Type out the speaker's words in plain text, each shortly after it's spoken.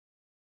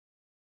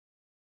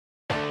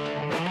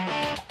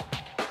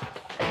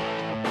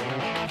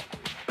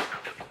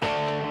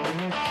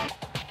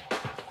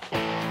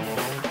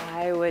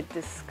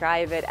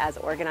describe it as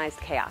organized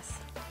chaos.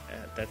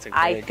 That's a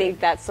I think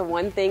that's the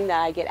one thing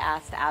that I get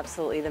asked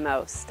absolutely the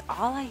most.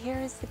 All I hear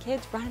is the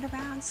kids running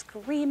around,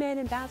 screaming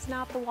and bouncing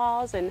off the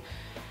walls. And,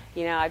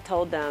 you know, I've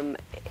told them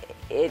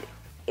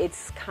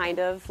it's kind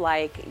of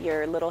like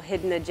your little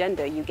hidden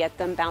agenda. You get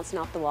them bouncing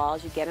off the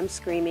walls, you get them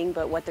screaming,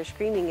 but what they're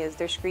screaming is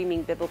they're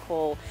screaming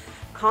biblical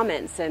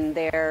comments, and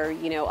they're,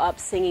 you know, up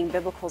singing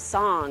biblical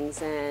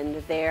songs,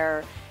 and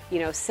they're, you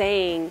know,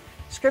 saying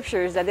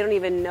scriptures that they don't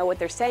even know what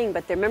they're saying,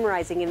 but they're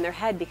memorizing in their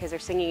head because they're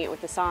singing it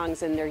with the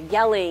songs, and they're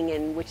yelling,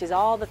 and which is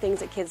all the things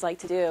that kids like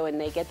to do, and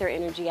they get their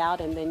energy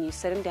out, and then you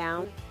sit them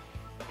down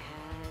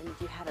and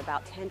you have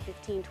about 10,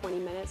 15, 20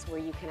 minutes where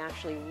you can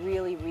actually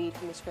really read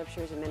from the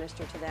scriptures and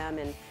minister to them,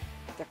 and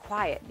they're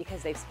quiet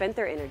because they've spent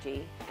their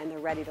energy and they're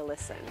ready to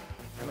listen.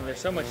 I mean, there's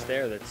so much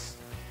there that's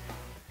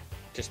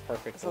just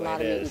perfect. It's a lot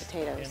of meat and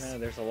potatoes. You know,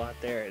 there's a lot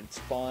there. It's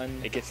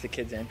fun. It gets the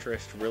kids'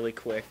 interest really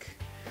quick.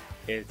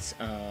 It's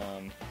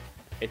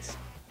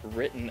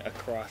written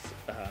across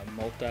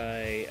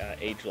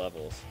multi-age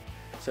levels.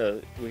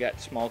 So we got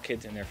small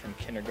kids in there from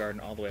kindergarten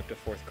all the way up to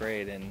 4th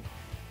grade, and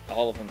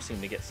all of them seem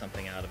to get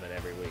something out of it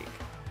every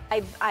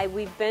week.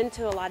 We've been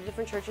to a lot of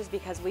different churches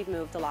because we've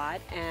moved a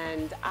lot,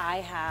 and I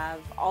have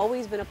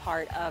always been a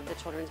part of the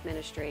children's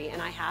ministry,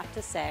 and I have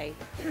to say,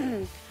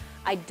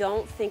 I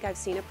don't think I've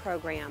seen a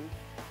program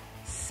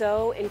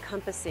so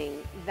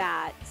encompassing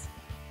that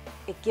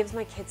it gives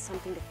my kids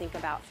something to think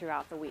about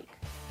throughout the week.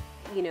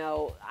 You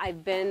know,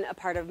 I've been a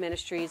part of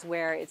ministries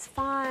where it's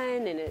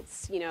fun and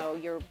it's, you know,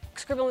 you're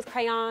scribbling with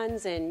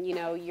crayons and, you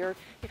know, you're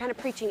kind of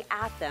preaching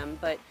at them,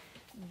 but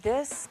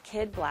this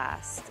Kid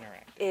Blast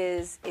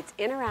it's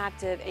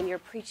interactive, and you're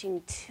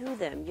preaching to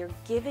them. You're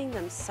giving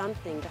them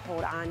something to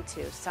hold on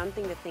to,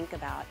 something to think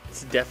about.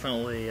 It's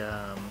definitely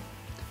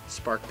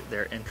sparked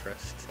their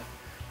interest,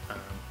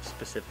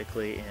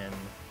 specifically in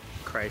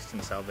Christ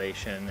and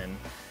salvation and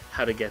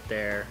how to get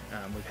there.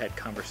 We've had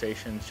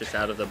conversations just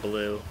out of the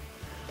blue.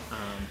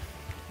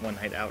 One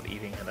night out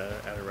eating at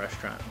a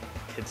restaurant,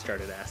 kids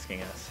started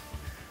asking us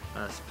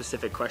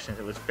specific questions.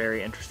 It was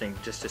very interesting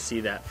just to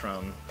see that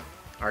from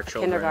our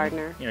children.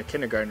 Kindergartner. You know,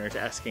 kindergartners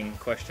asking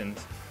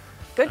questions.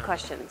 Good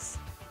questions.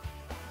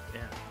 Yeah.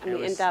 I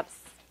mean,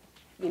 in-depth,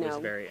 you know,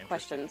 very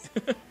questions.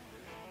 A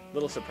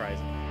little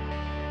surprising.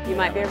 You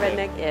might be a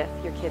redneck if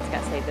your kids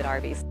got saved at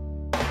Arby's.